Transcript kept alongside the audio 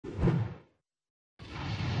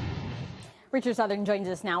Richard Southern joins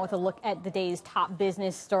us now with a look at the day's top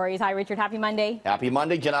business stories. Hi, Richard. Happy Monday. Happy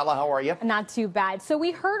Monday, Ginella. How are you? Not too bad. So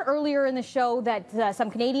we heard earlier in the show that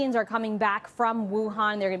some Canadians are coming back from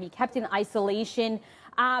Wuhan. They're going to be kept in isolation.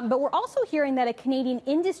 But we're also hearing that a Canadian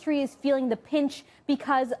industry is feeling the pinch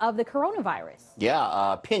because of the coronavirus.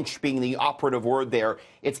 Yeah, pinch being the operative word there.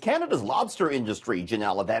 It's Canada's lobster industry,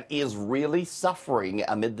 Ginella, that is really suffering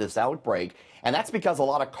amid this outbreak. And that's because a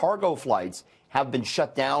lot of cargo flights have been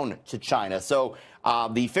shut down to China. So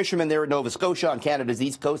the fishermen there in Nova Scotia on Canada's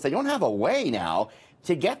east coast, they don't have a way now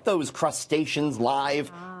to get those crustaceans live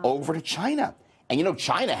over to China. And, you know,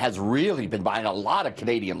 China has really been buying a lot of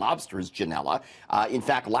Canadian lobsters, Ginella. In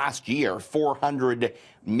fact, last year, $400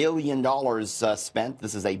 million spent.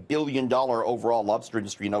 This is a $1 billion overall lobster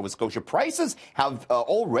industry in Nova Scotia. Prices have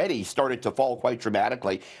already started to fall quite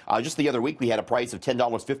dramatically. Just the other week, we had a price of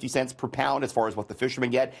 $10.50 per pound as far as what the fishermen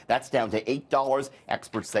get. That's down to $8.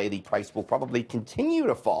 Experts say the price will probably continue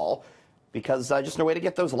to fall because just no way to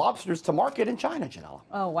get those lobsters to market in China, Ginella.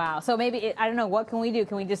 Oh, wow. So maybe, I don't know, what can we do?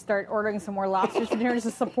 Can we just start ordering some more lobsters for dinner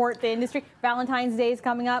to support the industry? Valentine's Day is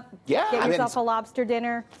coming up. Yeah. Get yourself a lobster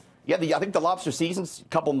dinner. Yeah, I think the lobster season's a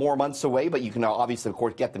couple more months away, but you can obviously, of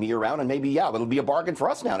course, get them year-round. And maybe, yeah, it'll be a bargain for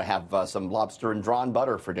us now to have some lobster and drawn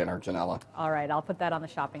butter for dinner, Ginella. All right, I'll put that on the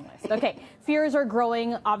shopping list. Okay, fears are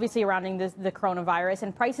growing, obviously, surrounding the coronavirus,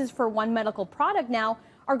 and prices for one medical product now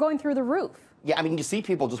are going through the roof. Yeah, I mean, you see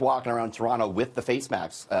people just walking around Toronto with the face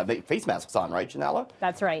masks on, right, Ginella?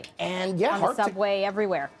 That's right. And, yeah, on the subway,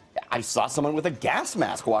 everywhere. I saw someone with a gas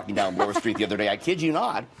mask walking down Bloor Street the other day. I kid you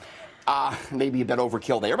not. Maybe a bit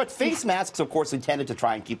overkill there, but face masks, of course, intended to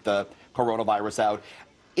try and keep the coronavirus out.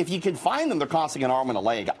 If you can find them, they're costing an arm and a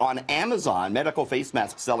leg. On Amazon, medical face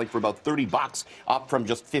masks selling for about $30, up from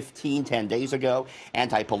just $15 10 days ago.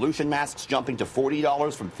 Anti-pollution masks jumping to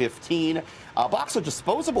 $40 from $15. A box of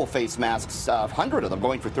disposable face masks, 100 of them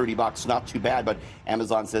going for $30, not too bad. But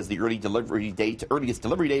Amazon says the earliest delivery date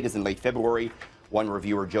is in late February. One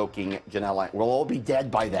reviewer joking, Ginella, we'll all be dead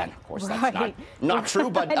by then. Of course, that's not true,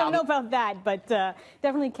 but I don't know about that, but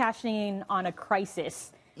definitely cashing in on a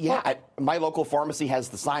crisis. Yeah, my local pharmacy has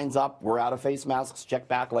the signs up. We're out of face masks. Check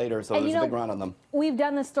back later. So there's a big run on them. We've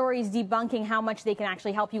done the stories debunking how much they can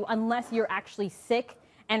actually help you unless you're actually sick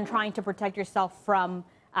and trying to protect yourself from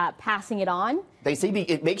passing it on. They say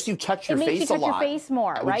it makes you touch your face a lot. It makes you touch your face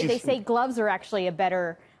more, right? They say gloves are actually a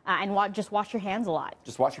better, and just wash your hands a lot.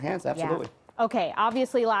 Just wash your hands, absolutely. Yeah. Okay,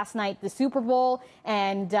 obviously last night, the Super Bowl,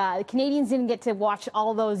 and the Canadians didn't get to watch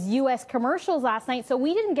all those U.S. commercials last night, so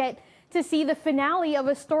we didn't get to see the finale of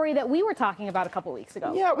a story that we were talking about a couple weeks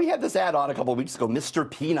ago. Yeah, we had this ad on a couple of weeks ago. Mr.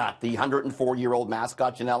 Peanut, the 104-year-old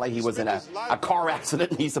mascot, Ginella, he was in a car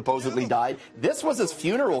accident and he supposedly died. This was his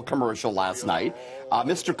funeral commercial last night.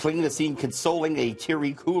 Mr. Clean is seen consoling a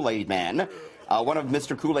teary Kool-Aid man. One of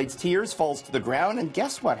Mr. Kool-Aid's tears falls to the ground, and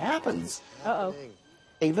guess what happens? Uh-oh.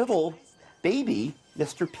 A little baby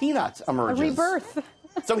Mr. Peanut emerges. A rebirth.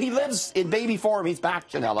 So he lives in baby form. He's back,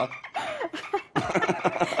 Ginella.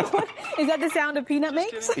 Is that the sound a peanut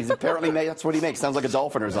makes? He's apparently that's what he makes. Sounds like a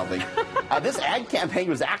dolphin or something. This ad campaign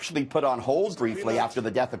was actually put on hold briefly after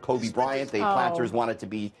the death of Kobe Bryant. The planters wanted to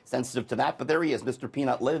be sensitive to that, but there he is. Mr.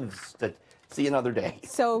 Peanut lives to see another day.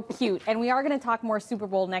 So cute. And we are going to talk more Super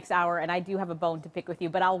Bowl next hour, and I do have a bone to pick with you,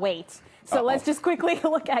 but I'll wait. So let's just quickly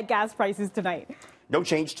look at gas prices tonight. No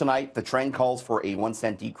change tonight. The trend calls for a 1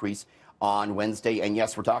 cent decrease on Wednesday. And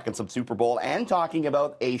yes, we're talking some Super Bowl and talking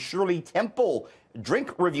about a Shirley Temple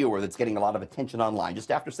drink reviewer that's getting a lot of attention online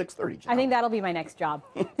just after 6:30. I think that'll be my next job.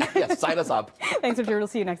 Yes, sign us up. Thanks, Richard. We'll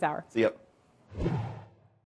see you next hour. See ya.